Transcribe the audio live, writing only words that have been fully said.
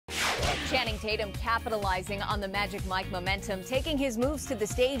Channing Tatum capitalizing on the Magic Mike momentum, taking his moves to the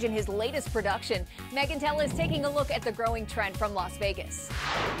stage in his latest production. Megan Tellis taking a look at the growing trend from Las Vegas.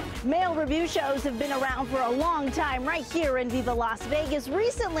 Male review shows have been around for a long time right here in Viva Las Vegas,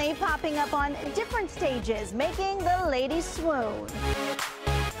 recently popping up on different stages, making the ladies swoon.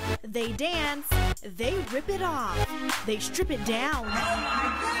 They dance, they rip it off, they strip it down,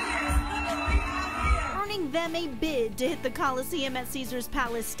 earning them a bid to hit the Coliseum at Caesars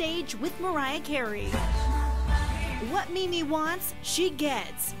Palace stage with Mariah Carey. What Mimi wants, she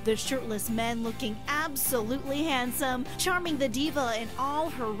gets. The shirtless men looking absolutely handsome, charming the diva in all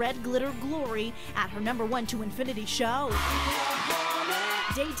her red glitter glory at her #1 to Infinity show.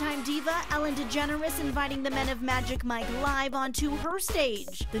 Daytime diva Ellen DeGeneres inviting the men of Magic Mike live onto her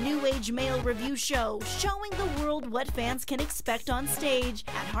stage. The New Age Male Revue show showing the world what fans can expect on stage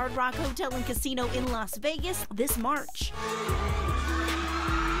at Hard Rock Hotel and Casino in Las Vegas this March.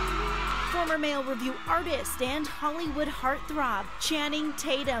 Former Male Revue artist and Hollywood heartthrob Channing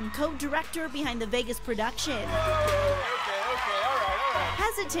Tatum, co-director behind the Vegas production.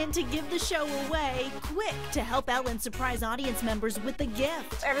 Hesitant to give the show away, quick to help Ellen surprise audience members with the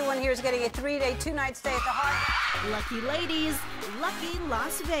gift. Everyone here is getting a 3-day, 2-night stay at the Hard. Lucky ladies, lucky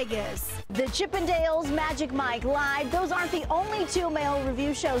Las Vegas. The Chippendales, Magic Mike Live, those aren't the only 2 Male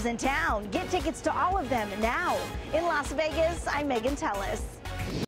Revue shows in town. Get tickets to all of them now. In Las Vegas, I'm Megan Tellis.